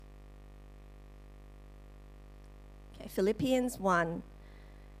Philippians 1,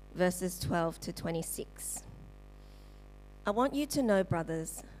 verses 12 to 26. I want you to know,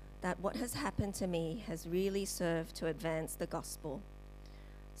 brothers, that what has happened to me has really served to advance the gospel,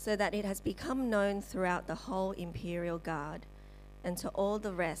 so that it has become known throughout the whole imperial guard and to all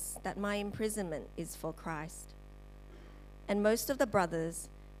the rest that my imprisonment is for Christ. And most of the brothers,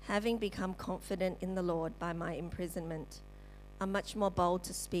 having become confident in the Lord by my imprisonment, are much more bold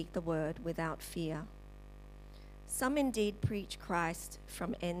to speak the word without fear. Some indeed preach Christ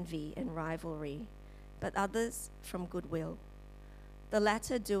from envy and rivalry, but others from goodwill. The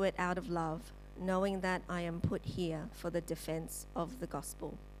latter do it out of love, knowing that I am put here for the defense of the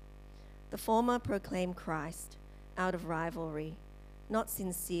gospel. The former proclaim Christ out of rivalry, not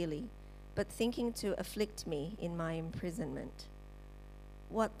sincerely, but thinking to afflict me in my imprisonment.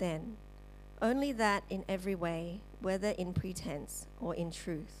 What then? Only that in every way, whether in pretense or in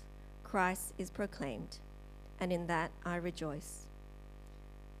truth, Christ is proclaimed, and in that I rejoice.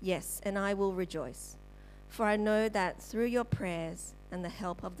 Yes, and I will rejoice, for I know that through your prayers and the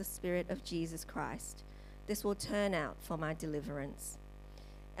help of the Spirit of Jesus Christ, this will turn out for my deliverance,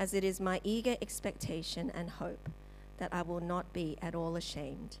 as it is my eager expectation and hope that I will not be at all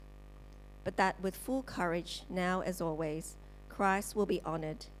ashamed, but that with full courage, now as always, Christ will be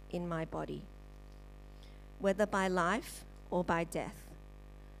honored in my body, whether by life or by death.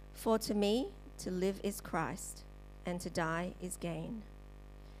 For to me, to live is Christ, and to die is gain.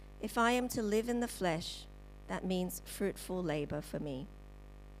 If I am to live in the flesh, that means fruitful labor for me.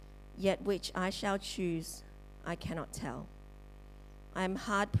 Yet which I shall choose, I cannot tell. I am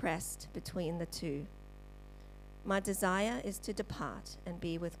hard pressed between the two. My desire is to depart and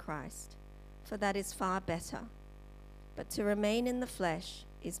be with Christ, for that is far better. But to remain in the flesh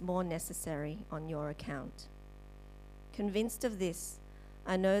is more necessary on your account. Convinced of this,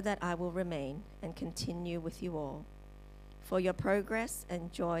 I know that I will remain and continue with you all, for your progress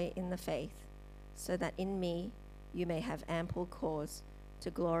and joy in the faith, so that in me you may have ample cause to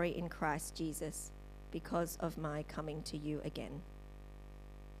glory in Christ Jesus because of my coming to you again.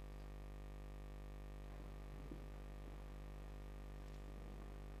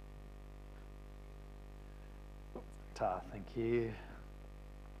 Thank you.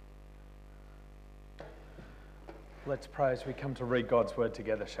 Let's pray as we come to read God's word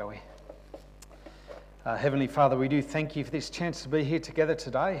together, shall we? Heavenly Father, we do thank you for this chance to be here together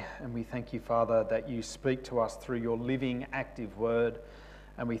today, and we thank you, Father, that you speak to us through your living, active word,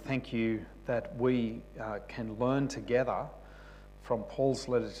 and we thank you that we can learn together from Paul's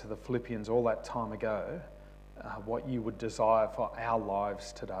letter to the Philippians all that time ago what you would desire for our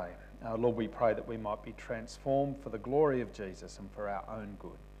lives today. Lord, we pray that we might be transformed for the glory of Jesus and for our own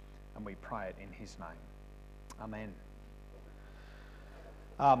good, and we pray it in his name. Amen.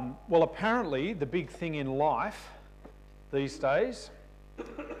 Well, apparently the big thing in life these days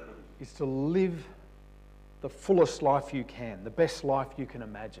is to live the fullest life you can, the best life you can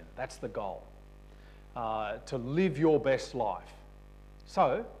imagine. That's the goal, to live your best life.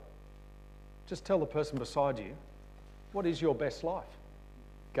 So, just tell the person beside you, what is your best life?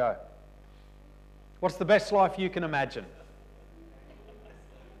 Go. What's the best life you can imagine?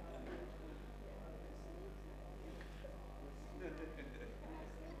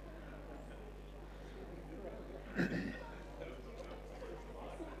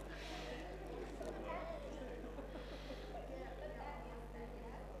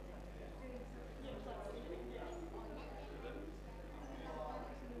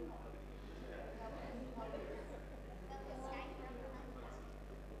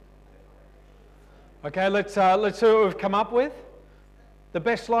 Okay, let's see what we've come up with. The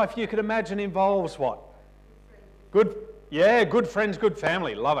best life you could imagine involves what? Good friends, good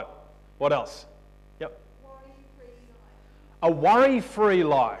family. Love it. What else? Yep. A worry-free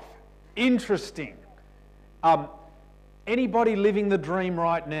life. Interesting. Anybody living the dream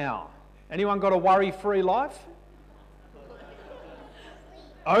right now? Anyone got a worry-free life?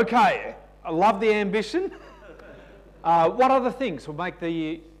 Okay, I love the ambition. What other things will make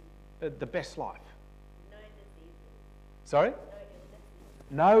the best life? Sorry?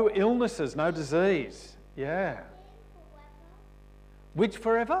 No illnesses, no disease. Yeah. Which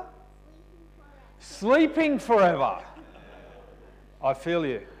forever? Sleeping forever. I feel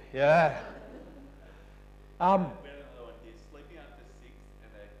you. Yeah. Sleeping after 6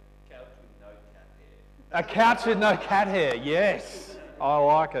 and a couch with no cat hair. A couch with no cat hair. Yes, I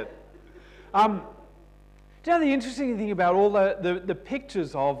like it. Do you know the interesting thing about all the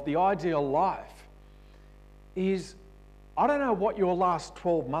pictures of the ideal life is, I don't know what your last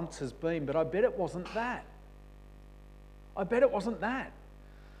 12 months has been, but I bet it wasn't that.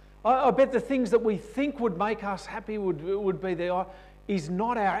 I bet the things that we think would make us happy would be there is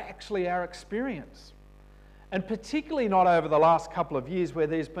not actually our experience. And particularly not over the last couple of years where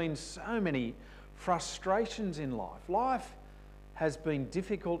there's been so many frustrations in life. Life has been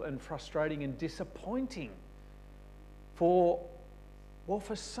difficult and frustrating and disappointing for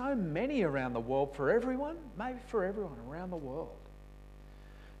so many around the world, for everyone, maybe for everyone around the world.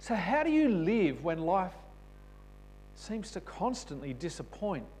 So how do you live when life seems to constantly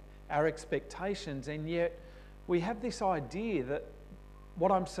disappoint our expectations, and yet we have this idea that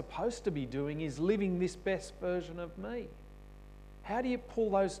what I'm supposed to be doing is living this best version of me? How do you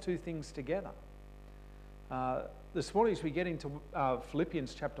pull those two things together? This morning as we get into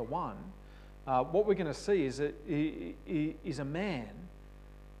Philippians chapter 1, what we're going to see is a man,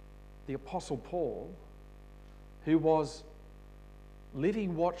 the Apostle Paul, who was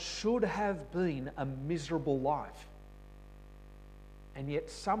living what should have been a miserable life, and yet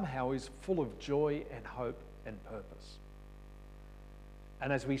somehow is full of joy and hope and purpose.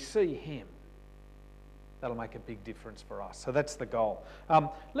 And as we see him, that'll make a big difference for us. So that's the goal.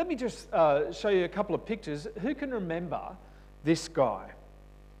 Let me just show you a couple of pictures. Who can remember this guy?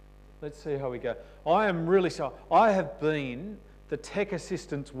 Let's see how we go. I am really sorry. I have been the tech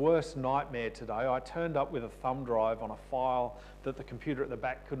assistant's worst nightmare today. I turned up with a thumb drive on a file that the computer at the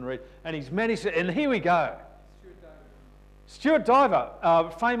back couldn't read, and he's managed to, and here we go. Stuart Diver,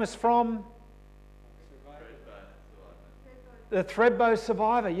 famous from the Thredbo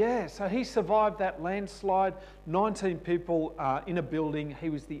survivor, yeah. So he survived that landslide, 19 people in a building. He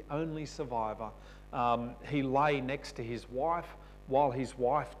was the only survivor. He lay next to his wife while his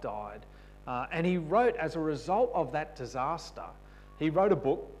wife died. And he wrote, as a result of that disaster, he wrote a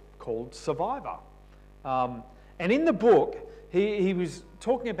book called Survivor. And in the book, he was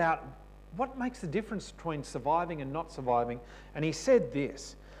talking about what makes the difference between surviving and not surviving. And he said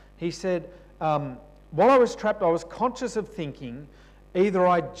this. He said, while I was trapped, I was conscious of thinking, either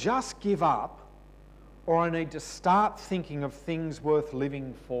I just give up or I need to start thinking of things worth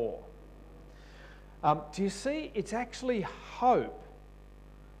living for. Do you see? It's actually hope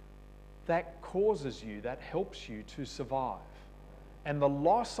that causes you, that helps you to survive. And the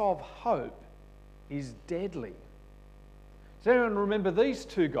loss of hope is deadly. Does anyone remember these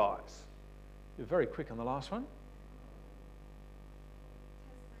two guys? You're very quick on the last one.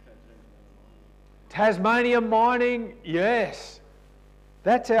 Tasmania Mining, yes.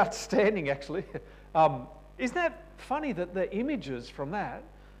 That's outstanding, actually. Isn't that funny that the images from that,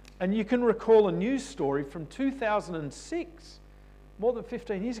 and you can recall a news story from 2006, more than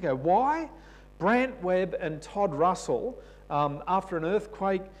 15 years ago. Why? Brant Webb and Todd Russell, after an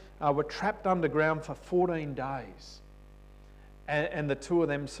earthquake, were trapped underground for 14 days. And the two of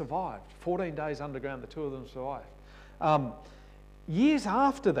them survived. 14 days underground, the two of them survived. Years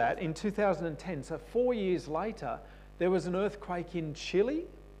after that, in 2010, so 4 years later, there was an earthquake in Chile,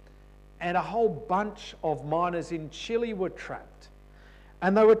 and a whole bunch of miners in Chile were trapped.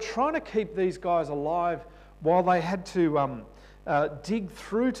 And they were trying to keep these guys alive while they had to dig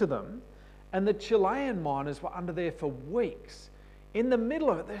through to them. And the Chilean miners were under there for weeks. In the middle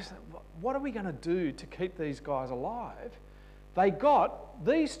of it, they said, what are we going to do to keep these guys alive? They got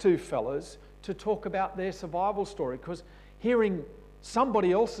these two fellas to talk about their survival story, because hearing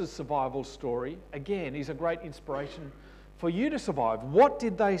somebody else's survival story, again, is a great inspiration for you to survive. What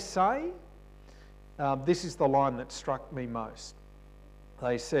did they say? This is the line that struck me most.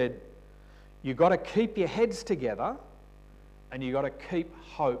 They said, you've got to keep your heads together and you've got to keep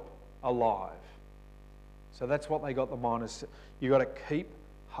hope alive. So that's what they got the miners to. You've got to keep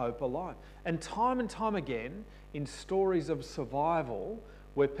hope alive. And time again, in stories of survival,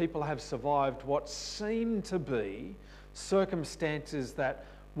 where people have survived what seemed to be circumstances that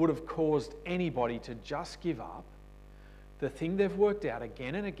would have caused anybody to just give up, the thing they've worked out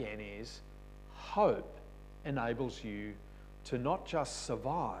again and again is hope enables you to not just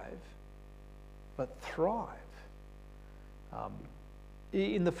survive, but thrive.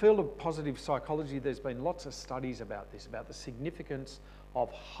 In the field of positive psychology, there's been lots of studies about this, about the significance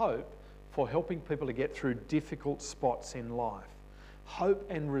of hope for helping people to get through difficult spots in life. Hope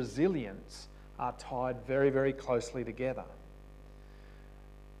and resilience are tied very, very closely together.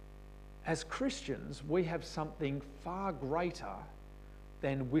 As Christians, we have something far greater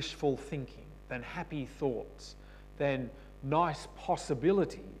than wishful thinking, than happy thoughts, than nice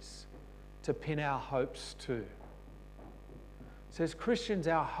possibilities to pin our hopes to. So as Christians,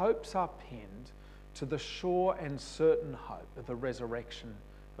 our hopes are pinned to the sure and certain hope of the resurrection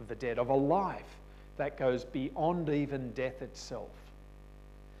of the dead, of a life that goes beyond even death itself.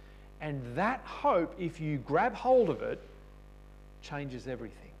 And that hope, if you grab hold of it, changes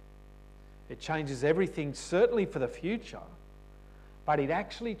everything. It changes everything, certainly for the future, but it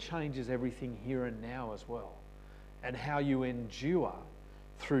actually changes everything here and now as well, and how you endure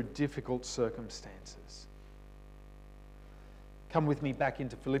through difficult circumstances. Come with me back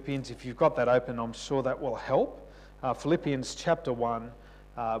into Philippians. If you've got that open, I'm sure that will help. Philippians chapter 1,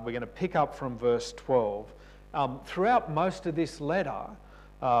 we're going to pick up from verse 12. Throughout most of this letter,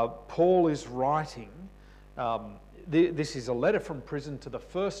 Paul is writing. This is a letter from prison to the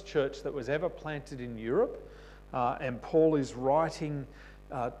first church that was ever planted in Europe. And Paul is writing,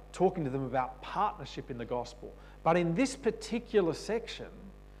 talking to them about partnership in the gospel. But in this particular section,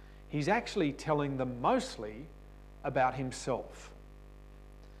 he's actually telling them mostly about himself.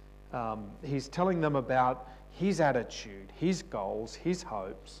 He's telling them about his attitude, his goals, his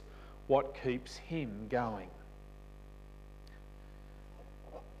hopes, what keeps him going.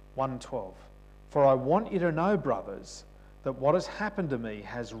 1:12. For I want you to know, brothers, that what has happened to me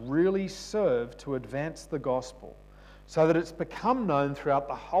has really served to advance the gospel, so that it's become known throughout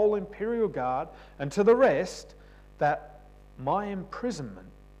the whole imperial guard and to the rest that my imprisonment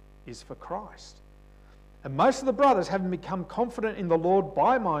is for Christ. And most of the brothers, having become confident in the Lord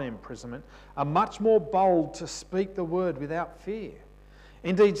by my imprisonment, are much more bold to speak the word without fear.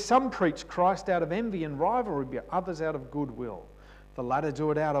 Indeed, some preach Christ out of envy and rivalry, but others out of goodwill. The latter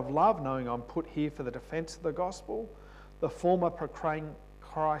do it out of love, knowing I'm put here for the defence of the gospel. The former proclaim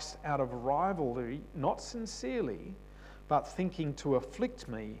Christ out of rivalry, not sincerely, but thinking to afflict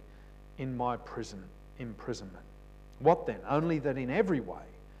me in my imprisonment. What then? Only that in every way,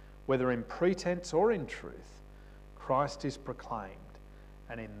 whether in pretense or in truth, Christ is proclaimed,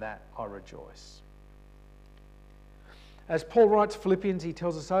 and in that I rejoice. As Paul writes Philippians, he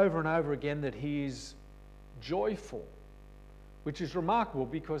tells us over and over again that he is joyful, which is remarkable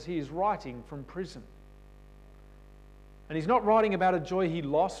because he is writing from prison. And he's not writing about a joy he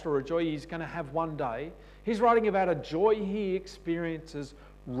lost or a joy he's going to have one day. He's writing about a joy he experiences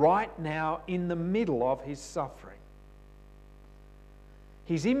right now in the middle of his suffering.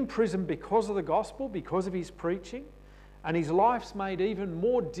 He's in prison because of the gospel, because of his preaching, and his life's made even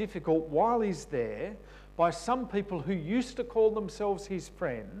more difficult while he's there by some people who used to call themselves his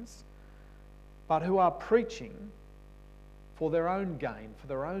friends, but who are preaching for their own gain, for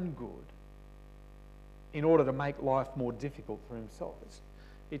their own good, in order to make life more difficult for himself.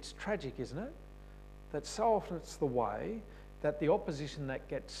 It's tragic, isn't it? That so often it's the way that the opposition that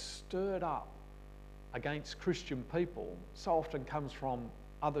gets stirred up against Christian people so often comes from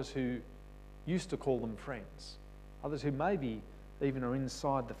others who used to call them friends, others who maybe even are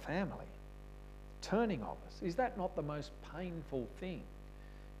inside the family, turning on us. Is that not the most painful thing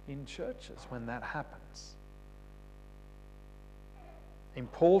in churches when that happens? In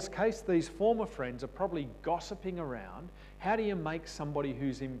Paul's case, these former friends are probably gossiping around. How do you make somebody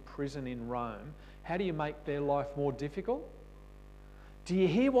who's in prison in Rome, how do you make their life more difficult? Do you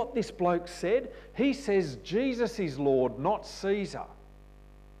hear what this bloke said? He says Jesus is Lord, not Caesar.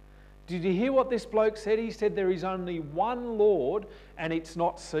 Did you hear what this bloke said? He said there is only one Lord and it's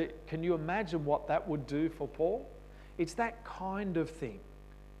not Caesar. Can you imagine what that would do for Paul? It's that kind of thing.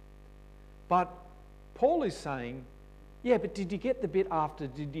 But Paul is saying, yeah, but did you get the bit after?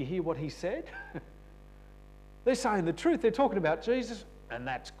 Did you hear what he said? They're saying the truth. They're talking about Jesus, and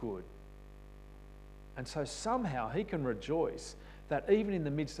that's good. And so somehow he can rejoice that even in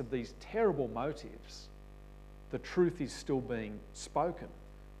the midst of these terrible motives, the truth is still being spoken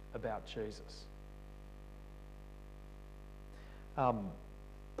about Jesus.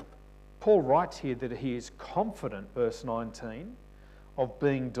 Paul writes here that he is confident, verse 19, of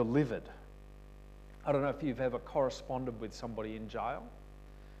being delivered. I don't know if you've ever corresponded with somebody in jail.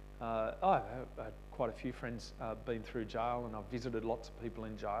 I've had quite a few friends been through jail, and I've visited lots of people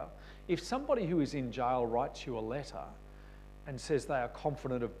in jail. If somebody who is in jail writes you a letter and says they are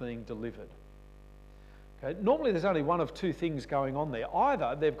confident of being delivered, okay, normally there's only one of two things going on there.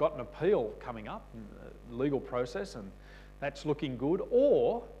 Either they've got an appeal coming up, a legal process, and that's looking good,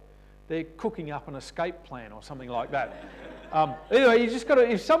 or they're cooking up an escape plan or something like that. Anyway, you just got to,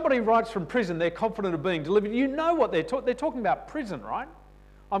 if somebody writes from prison, they're confident of being delivered, you know what they're talking about prison, right?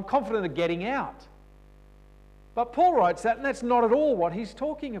 I'm confident of getting out. But Paul writes that, and that's not at all what he's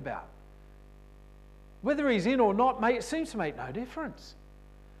talking about. Whether he's in or not, it seems to make no difference.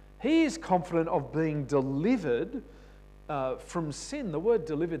 He is confident of being delivered from sin. The word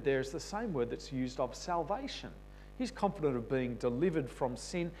delivered there is the same word that's used of salvation. He's confident of being delivered from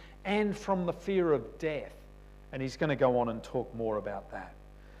sin and from the fear of death. And he's going to go on and talk more about that.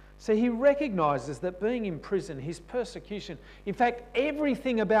 So he recognises that being in prison, his persecution, in fact,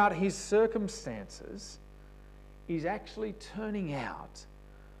 everything about his circumstances is actually turning out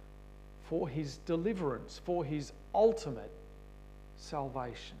for his deliverance, for his ultimate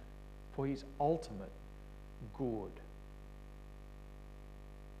salvation, for his ultimate good.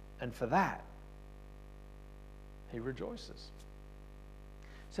 And for that, he rejoices.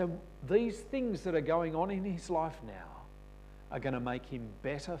 So these things that are going on in his life now are going to make him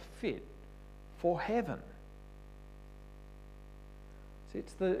better fit for heaven. See,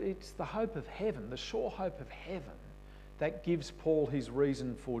 it's the hope of heaven, the sure hope of heaven, that gives Paul his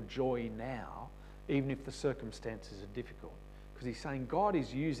reason for joy now, even if the circumstances are difficult. Because he's saying God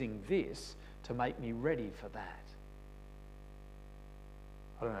is using this to make me ready for that.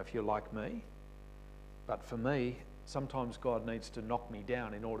 I don't know if you're like me, but for me, sometimes God needs to knock me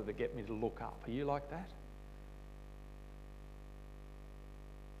down in order to get me to look up. Are you like that?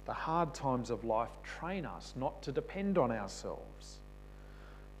 The hard times of life train us not to depend on ourselves,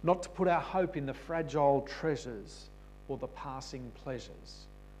 not to put our hope in the fragile treasures or the passing pleasures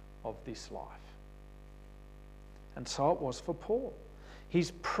of this life. And so it was for Paul.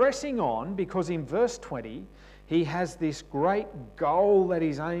 He's pressing on because in verse 20, he has this great goal that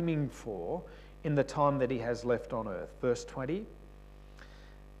he's aiming for in the time that he has left on earth. Verse 20,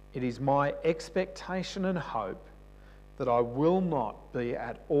 it is my expectation and hope that I will not be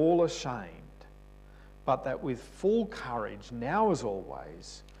at all ashamed, but that with full courage, now as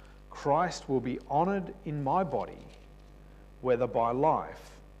always, Christ will be honoured in my body, whether by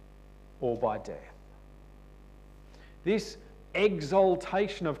life or by death. This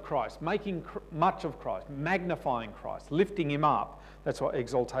exaltation of Christ, making much of Christ, magnifying Christ, lifting him up, that's what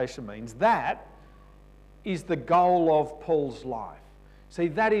exaltation means. That is the goal of Paul's life. See,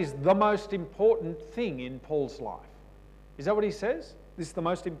 that is the most important thing in Paul's life. Is that what he says? This is the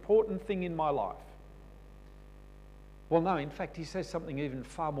most important thing in my life. Well, no, in fact, he says something even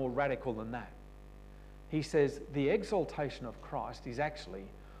far more radical than that. He says the exaltation of Christ is actually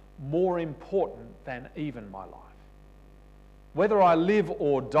more important than even my life. Whether I live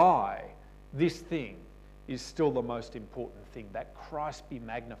or die, this thing is still the most important thing, that Christ be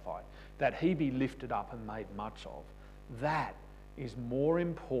magnified, that he be lifted up and made much of. That is more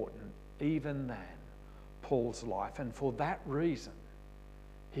important even than Paul's life. And for that reason,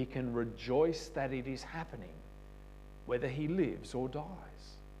 he can rejoice that it is happening, whether he lives or dies.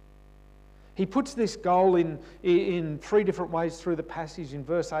 He puts this goal in three different ways through the passage. In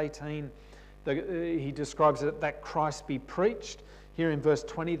verse 18, he describes it that Christ be preached. Here in verse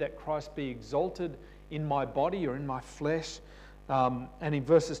 20, that Christ be exalted in my body or in my flesh. And in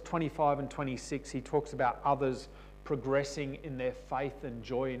verses 25 and 26, he talks about others progressing in their faith and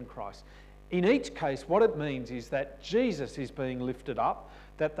joy in Christ. In each case, what it means is that Jesus is being lifted up,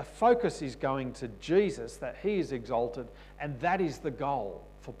 that the focus is going to Jesus, that he is exalted, and that is the goal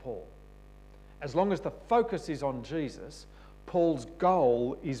for Paul. As long as the focus is on Jesus, Paul's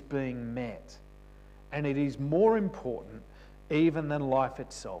goal is being met. And it is more important even than life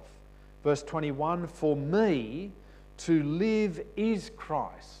itself. Verse 21, for me to live is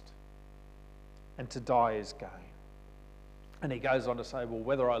Christ, and to die is gain. And he goes on to say, well,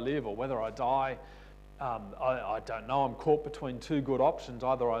 whether I live or whether I die, I don't know. I'm caught between two good options.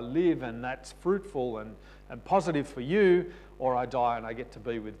 Either I live and that's fruitful and positive for you, or I die and I get to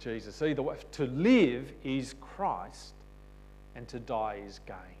be with Jesus. Either way, to live is Christ and to die is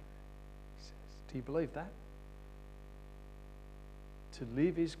gain, he says. Do you believe that? To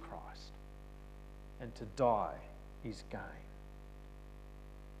live is Christ and to die is gain.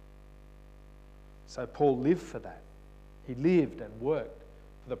 So Paul lived for that. He lived and worked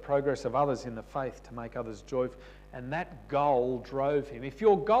for the progress of others in the faith to make others joyful. And that goal drove him. If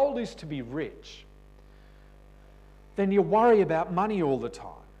your goal is to be rich, then you worry about money all the time.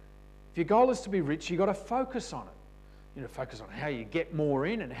 If your goal is to be rich, you've got to focus on it. You know, focus on how you get more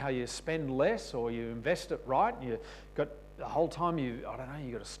in and how you spend less, or you invest it right. And you got the whole time you've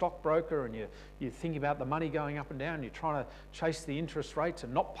got a stockbroker and you think about the money going up and down, and you're trying to chase the interest rates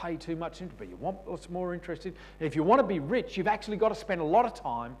and not pay too much interest, but you want what's more interesting. And if you want to be rich, you've actually got to spend a lot of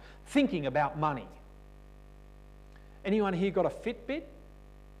time thinking about money. Anyone here got a Fitbit?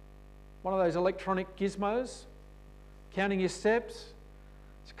 One of those electronic gizmos? Counting your steps?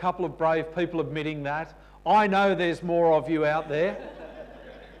 There's a couple of brave people admitting that. I know there's more of you out there.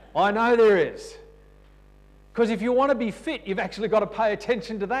 I know there is. Because if you want to be fit, you've actually got to pay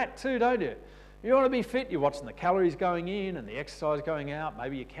attention to that too, don't you? If you want to be fit, you're watching the calories going in and the exercise going out.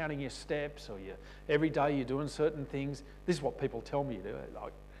 Maybe you're counting your steps, or every day you're doing certain things. This is what people tell me you do.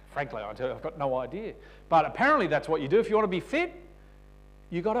 Frankly, I've got no idea. But apparently that's what you do. If you want to be fit,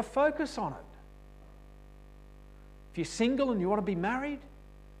 you've got to focus on it. If you're single and you want to be married,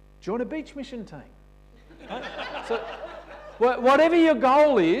 join a beach mission team. Right? So, whatever your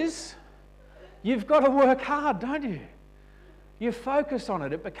goal is, you've got to work hard, don't you? You focus on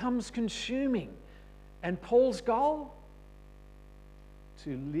it, it becomes consuming. And Paul's goal?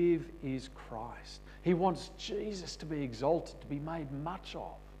 To live is Christ. He wants Jesus to be exalted, to be made much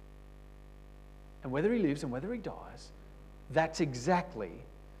of. And whether he lives and whether he dies, that's exactly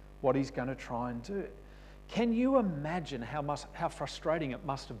what he's going to try and do. Can you imagine how frustrating it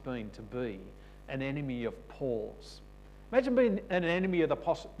must have been to be an enemy of Paul's? Imagine being an enemy of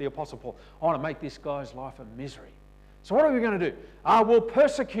the Apostle Paul. I want to make this guy's life a misery. So what are we going to do? We'll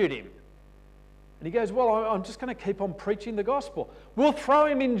persecute him. And he goes, well, I'm just going to keep on preaching the gospel. We'll throw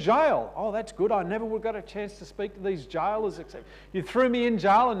him in jail. Oh, that's good. I never would have got a chance to speak to these jailers. Except you threw me in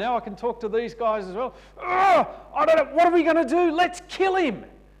jail and now I can talk to these guys as well. I don't know. What are we going to do? Let's kill him.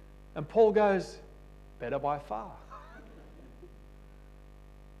 And Paul goes, better by far.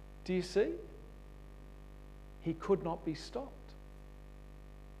 Do you see? He could not be stopped.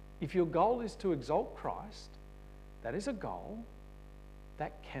 If your goal is to exalt Christ, that is a goal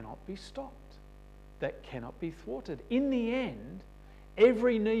that cannot be stopped, that cannot be thwarted. In the end,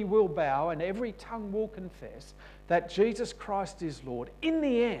 every knee will bow and every tongue will confess that Jesus Christ is Lord. In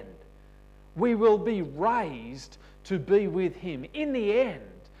the end, we will be raised to be with him. In the end,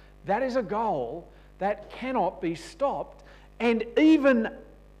 that is a goal that cannot be stopped. And even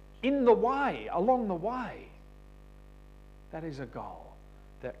in the way, along the way, that is a goal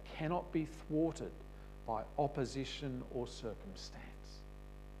that cannot be thwarted by opposition or circumstance.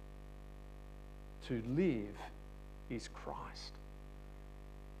 To live is Christ,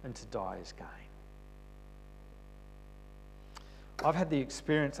 and to die is gain. I've had the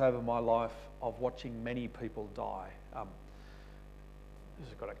experience over my life of watching many people die. I've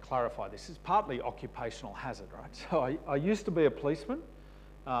got to clarify this. It's partly occupational hazard, right? So I used to be a policeman,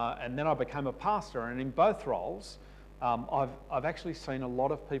 and then I became a pastor, and in both roles, I've actually seen a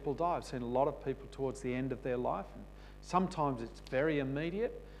lot of people die. I've seen a lot of people towards the end of their life, and sometimes it's very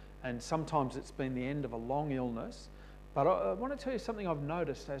immediate, and sometimes it's been the end of a long illness. But I want to tell you something I've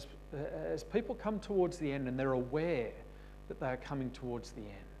noticed as people come towards the end and they're aware that they are coming towards the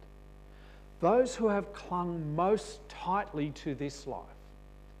end. Those who have clung most tightly to this life,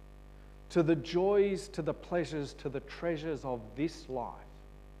 to the joys, to the pleasures, to the treasures of this life,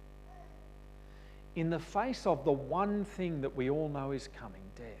 in the face of the one thing that we all know is coming,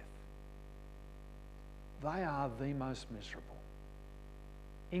 death, they are the most miserable,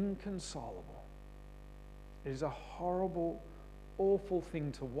 inconsolable. It is a horrible, awful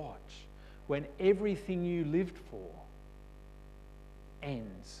thing to watch when everything you lived for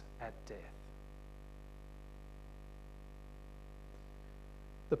ends at death.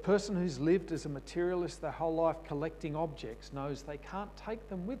 The person who's lived as a materialist their whole life collecting objects knows they can't take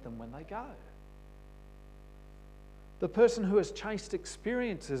them with them when they go. The person who has chased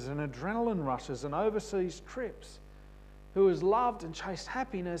experiences and adrenaline rushes and overseas trips, who has loved and chased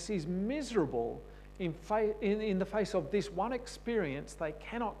happiness, is miserable in the face of this one experience they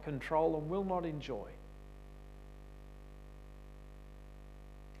cannot control and will not enjoy.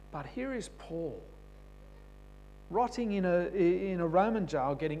 But here is Paul, rotting in a Roman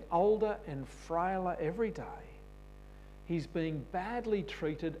jail, getting older and frailer every day. He's being badly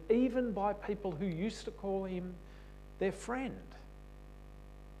treated even by people who used to call him their friend.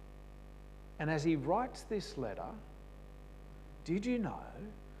 And as he writes this letter, did you know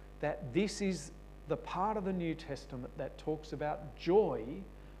that this is the part of the New Testament that talks about joy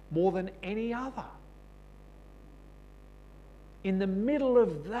more than any other? In the middle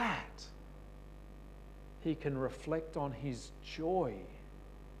of that, he can reflect on his joy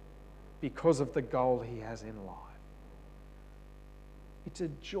because of the goal he has in life. It's a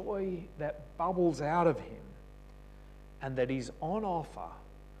joy that bubbles out of him and that is on offer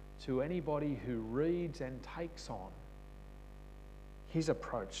to anybody who reads and takes on his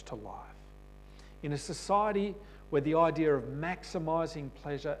approach to life. In a society where the idea of maximising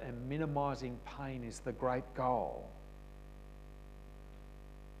pleasure and minimising pain is the great goal,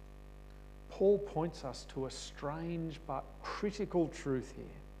 Paul points us to a strange but critical truth here.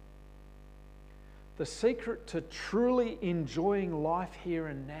 The secret to truly enjoying life here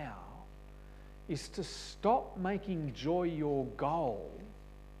and now is to stop making joy your goal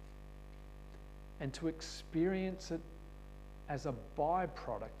and to experience it as a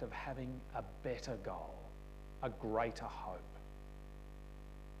byproduct of having a better goal, a greater hope.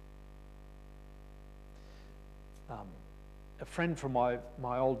 A friend from my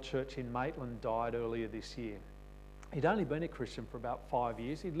old church in Maitland died earlier this year. He'd only been a Christian for about 5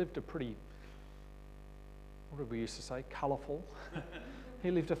 years. He'd lived a pretty, what did we used to say, colourful.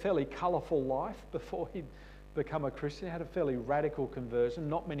 He lived a fairly colourful life before he'd become a Christian. He had a fairly radical conversion,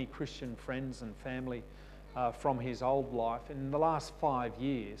 not many Christian friends and family from his old life. And in the last 5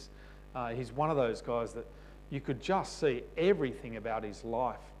 years, he's one of those guys that you could just see everything about his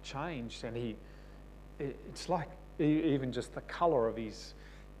life changed, and it's like even just the colour of his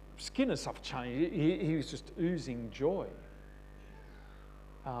skin and stuff changed. He was just oozing joy.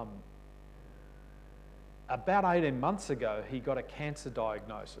 About 18 months ago, he got a cancer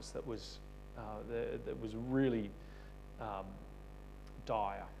diagnosis that was really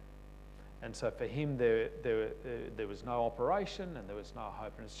dire. And so for him, there was no operation and there was no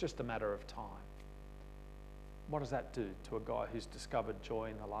hope, and it's just a matter of time. What does that do to a guy who's discovered joy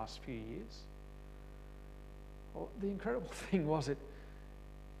in the last few years? Well, the incredible thing was it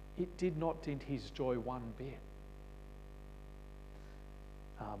did not dent his joy one bit.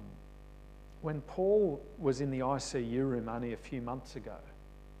 When Paul was in the ICU room only a few months ago,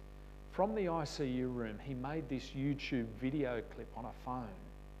 from the ICU room, he made this YouTube video clip on a phone,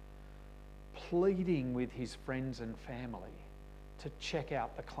 pleading with his friends and family to check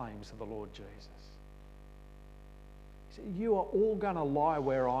out the claims of the Lord Jesus. He said, "You are all going to lie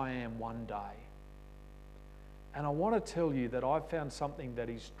where I am one day. And I want to tell you that I've found something that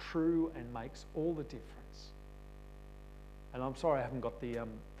is true and makes all the difference." And I'm sorry I haven't got the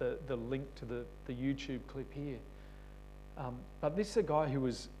link to the YouTube clip here. But this is a guy who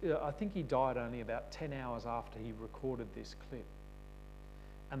was, I think he died only about 10 hours after he recorded this clip.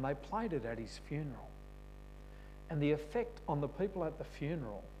 And they played it at his funeral. And the effect on the people at the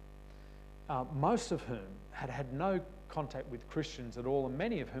funeral, most of whom had had no contact with Christians at all, and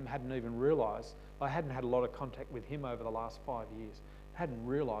many of whom hadn't even realised, I hadn't had a lot of contact with him over the last 5 years, hadn't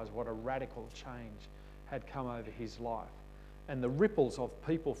realised what a radical change had come over his life. And the ripples of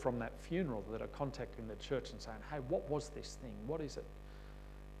people from that funeral that are contacting the church and saying, "Hey, what was this thing? What is it?"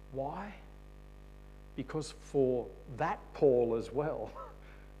 Why? Because for that Paul as well,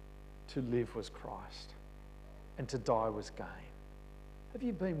 to live was Christ and to die was gain. Have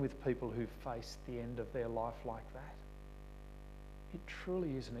you been with people who faced the end of their life like that? It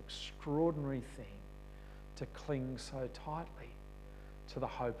truly is an extraordinary thing to cling so tightly to the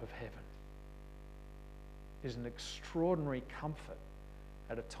hope of heaven. It is an extraordinary comfort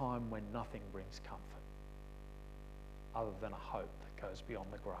at a time when nothing brings comfort other than a hope that goes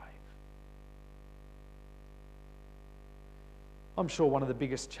beyond the grave. I'm sure one of the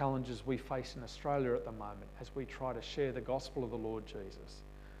biggest challenges we face in Australia at the moment as we try to share the gospel of the Lord Jesus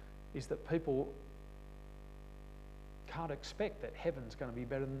is that people can't expect that heaven's going to be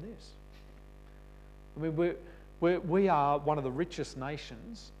better than this. I mean, we are one of the richest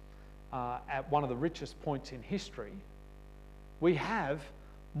nations at one of the richest points in history. We have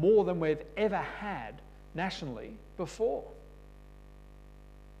more than we've ever had nationally before.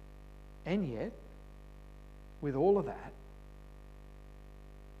 And yet, with all of that,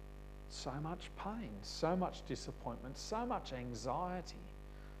 so much pain, so much disappointment, so much anxiety,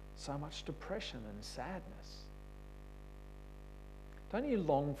 so much depression and sadness. Don't you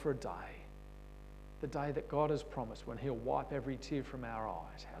long for a day, the day that God has promised when He'll wipe every tear from our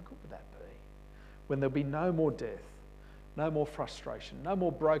eyes? How good would that be? When there'll be no more death, no more frustration, no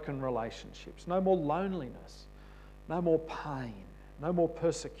more broken relationships, no more loneliness, no more pain, no more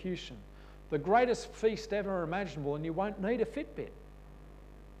persecution. The greatest feast ever imaginable, and you won't need a Fitbit.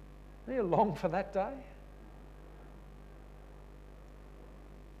 Do you long for that day?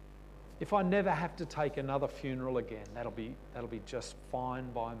 If I never have to take another funeral again, that'll be just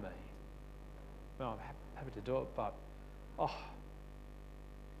fine by me. Well, I'm happy to do it, but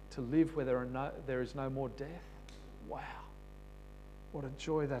to live where there is no more death, wow, what a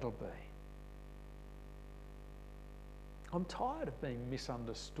joy that'll be. I'm tired of being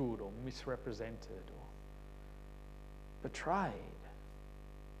misunderstood or misrepresented or betrayed.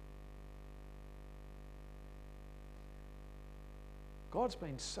 God's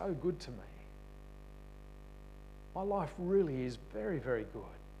been so good to me. My life really is very, very good.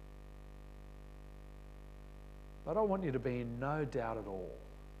 But I want you to be in no doubt at all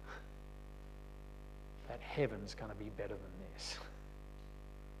that heaven's going to be better than this.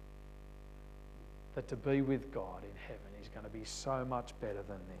 That to be with God in heaven is going to be so much better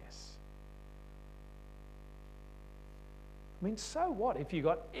than this. I mean, so what if you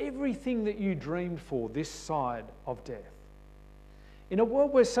got everything that you dreamed for this side of death? In a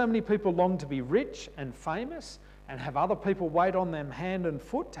world where so many people long to be rich and famous and have other people wait on them hand and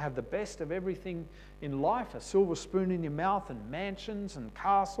foot to have the best of everything in life, a silver spoon in your mouth and mansions and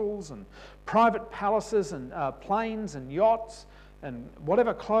castles and private palaces and planes and yachts and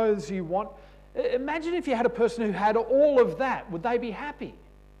whatever clothes you want. Imagine if you had a person who had all of that. Would they be happy?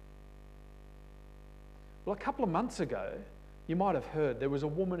 Well, a couple of months ago, you might have heard there was a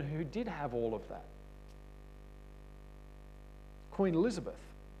woman who did have all of that. Queen Elizabeth.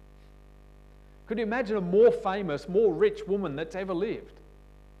 Could you imagine a more famous, more rich woman that's ever lived?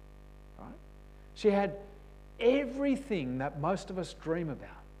 Right? She had everything that most of us dream about.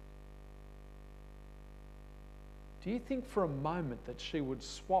 Do you think for a moment that she would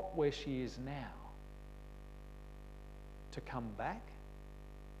swap where she is now to come back?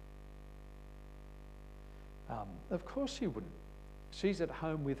 Of course she wouldn't. She's at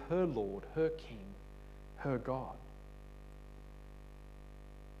home with her Lord, her King, her God.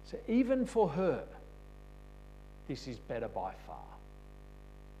 So even for her, this is better by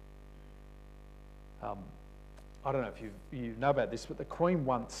far. I don't know if you know about this, but the Queen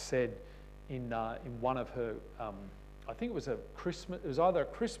once said in one of her, I think it was either a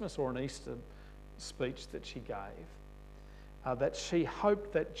Christmas or an Easter speech that she gave, that she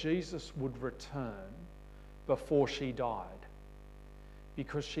hoped that Jesus would return before she died,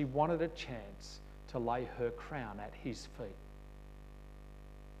 because she wanted a chance to lay her crown at his feet.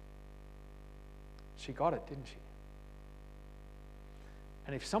 She got it, didn't she?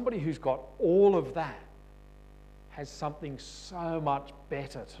 And if somebody who's got all of that has something so much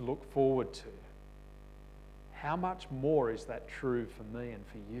better to look forward to, how much more is that true for me and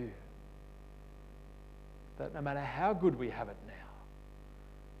for you? That no matter how good we have it now,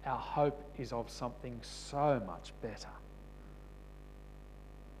 our hope is of something so much better.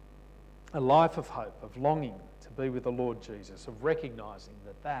 A life of hope, of longing to be with the Lord Jesus, of recognising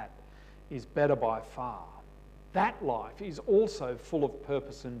that is better by far. That life is also full of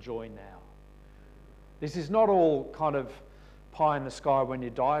purpose and joy now. This is not all kind of pie in the sky when you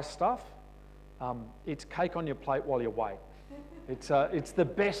die stuff. It's cake on your plate while you wait. It's the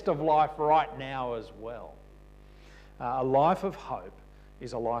best of life right now as well. A life of hope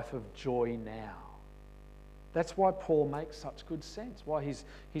is a life of joy now. That's why Paul makes such good sense, why his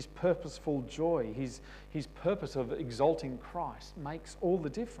purposeful joy, his purpose of exalting Christ makes all the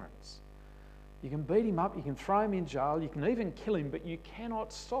difference. You can beat him up, you can throw him in jail, you can even kill him, but you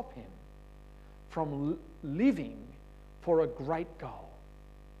cannot stop him from living for a great goal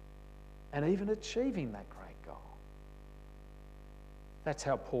and even achieving that great goal. That's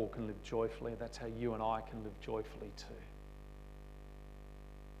how Paul can live joyfully. That's how you and I can live joyfully too.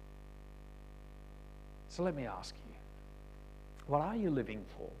 So let me ask you, what are you living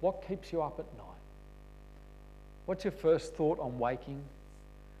for? What keeps you up at night? What's your first thought on waking?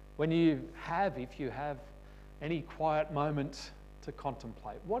 When if you have any quiet moments to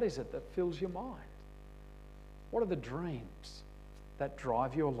contemplate, what is it that fills your mind? What are the dreams that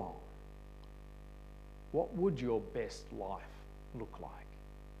drive you along? What would your best life look like?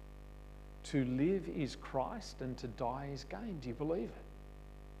 To live is Christ and to die is gain. Do you believe it?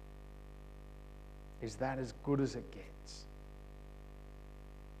 Is that as good as it gets?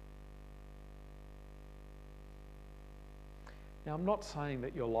 Now, I'm not saying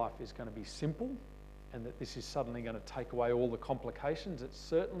that your life is going to be simple and that this is suddenly going to take away all the complications. It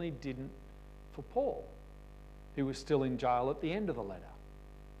certainly didn't for Paul, who was still in jail at the end of the letter.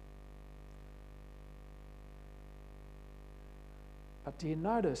 But do you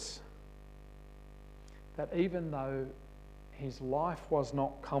notice that even though his life was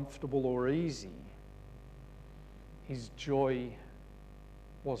not comfortable or easy, his joy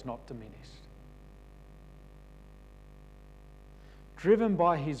was not diminished? Driven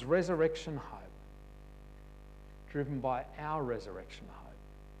by his resurrection hope, driven by our resurrection hope,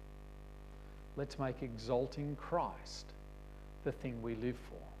 let's make exalting Christ the thing we live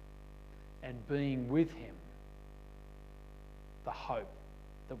for, and being with him the hope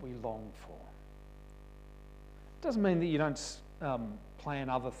that we long for. It doesn't mean that you don't plan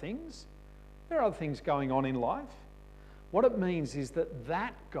other things. There are other things going on in life. What it means is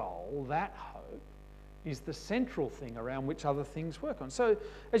that goal, that hope, is the central thing around which other things work on. So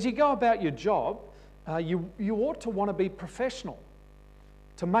as you go about your job, you ought to want to be professional,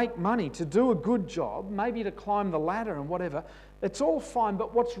 to make money, to do a good job, maybe to climb the ladder and whatever. It's all fine,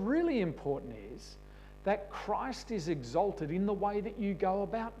 but what's really important is that Christ is exalted in the way that you go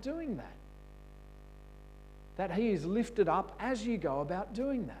about doing that. That he is lifted up as you go about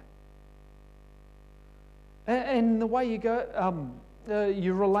doing that. And the way you go,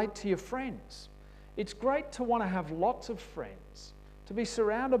 you relate to your friends. It's great to want to have lots of friends, to be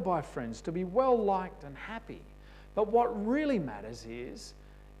surrounded by friends, to be well liked and happy. But what really matters is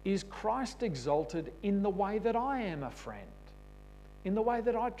Christ exalted in the way that I am a friend, in the way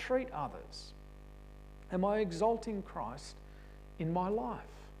that I treat others? Am I exalting Christ in my life?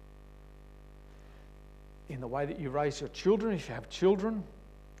 In the way that you raise your children, if you have children,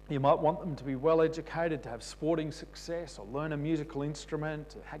 You might want them to be well educated, to have sporting success or learn a musical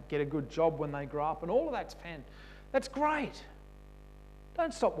instrument, to get a good job when they grow up, and all of that's great.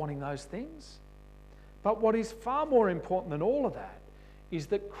 Don't stop wanting those things. But what is far more important than all of that is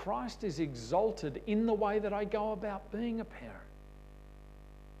that Christ is exalted in the way that I go about being a parent.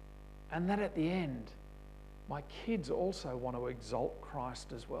 And that at the end, my kids also want to exalt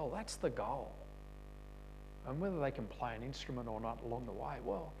Christ as well. That's the goal. And whether they can play an instrument or not along the way,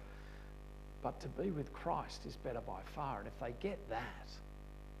 well, but to be with Christ is better by far. And if they get that,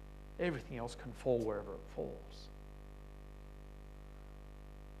 everything else can fall wherever it falls.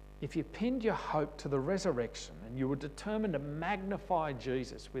 If you pinned your hope to the resurrection and you were determined to magnify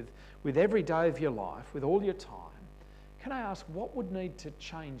Jesus with every day of your life, with all your time, can I ask what would need to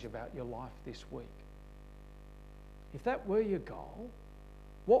change about your life this week? If that were your goal,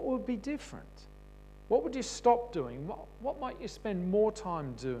 what would be different? What would you stop doing? What might you spend more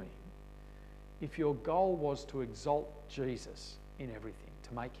time doing if your goal was to exalt Jesus in everything,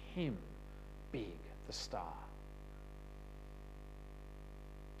 to make him big, the star?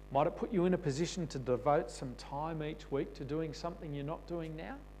 Might it put you in a position to devote some time each week to doing something you're not doing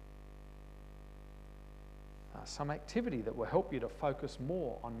now? Some activity that will help you to focus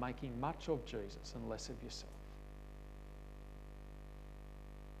more on making much of Jesus and less of yourself.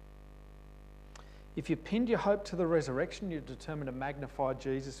 If you pinned your hope to the resurrection, you're determined to magnify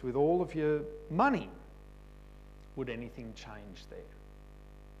Jesus with all of your money, would anything change there?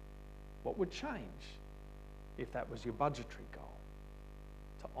 What would change if that was your budgetary goal?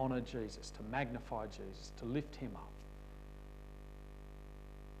 To honour Jesus, to magnify Jesus, to lift him up.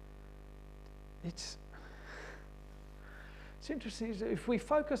 It's interesting. If we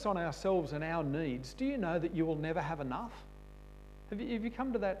focus on ourselves and our needs, do you know that you will never have enough? Have you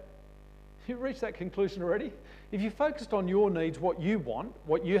come to that? You've reached that conclusion already? If you focused on your needs, what you want,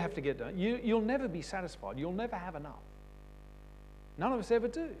 what you have to get done, you'll never be satisfied. You'll never have enough. None of us ever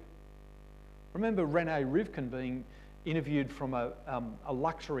do. Remember Rene Rivkin being interviewed from a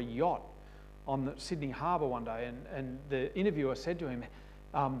luxury yacht on the Sydney Harbour one day, and the interviewer said to him,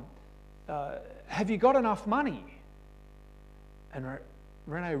 have you got enough money? And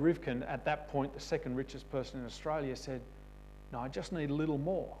Rene Rivkin, at that point the second richest person in Australia, said, no, I just need a little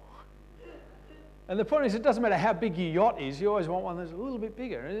more. And the point is, it doesn't matter how big your yacht is, you always want one that's a little bit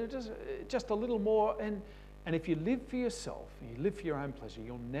bigger, just a little more. And if you live for yourself, you live for your own pleasure,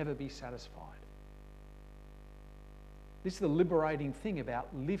 you'll never be satisfied. This is the liberating thing about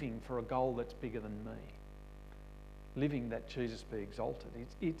living for a goal that's bigger than me. Living that Jesus be exalted.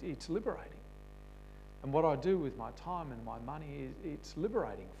 It's liberating. And what I do with my time and my money, it's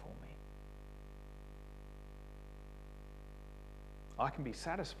liberating for me. I can be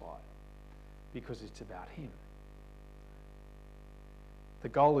satisfied because it's about him. The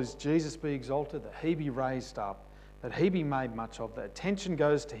goal is Jesus be exalted, that he be raised up, that he be made much of, that attention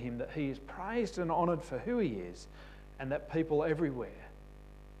goes to him, that he is praised and honoured for who he is, and that people everywhere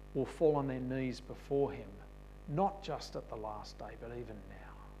will fall on their knees before him, not just at the last day, but even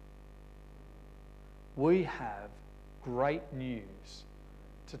now. We have great news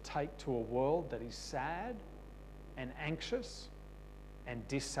to take to a world that is sad and anxious and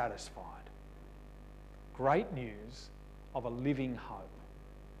dissatisfied. Great news of a living hope.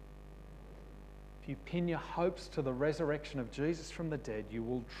 If you pin your hopes to the resurrection of Jesus from the dead, you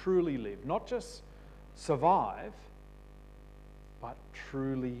will truly live, not just survive, but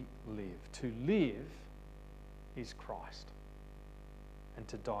truly live. To live is Christ, and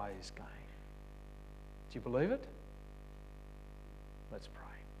to die is gain. Do you believe it? Let's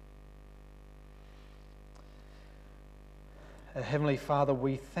pray. Heavenly Father,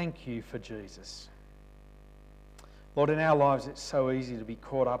 we thank you for Jesus. Lord, in our lives it's so easy to be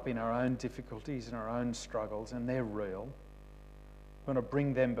caught up in our own difficulties and our own struggles, and they're real. We want to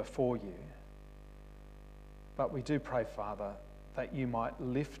bring them before you. But we do pray, Father, that you might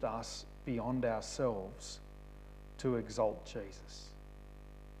lift us beyond ourselves to exalt Jesus.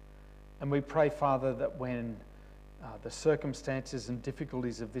 And we pray, Father, that when the circumstances and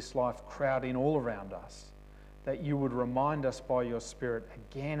difficulties of this life crowd in all around us, that you would remind us by your Spirit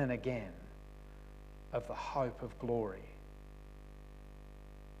again and again of the hope of glory,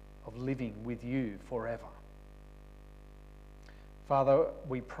 of living with you forever. Father,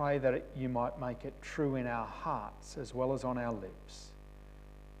 we pray that you might make it true in our hearts as well as on our lips,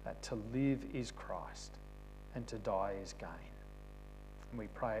 that to live is Christ and to die is gain. And we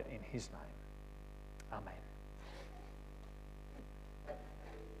pray it in his name. Amen.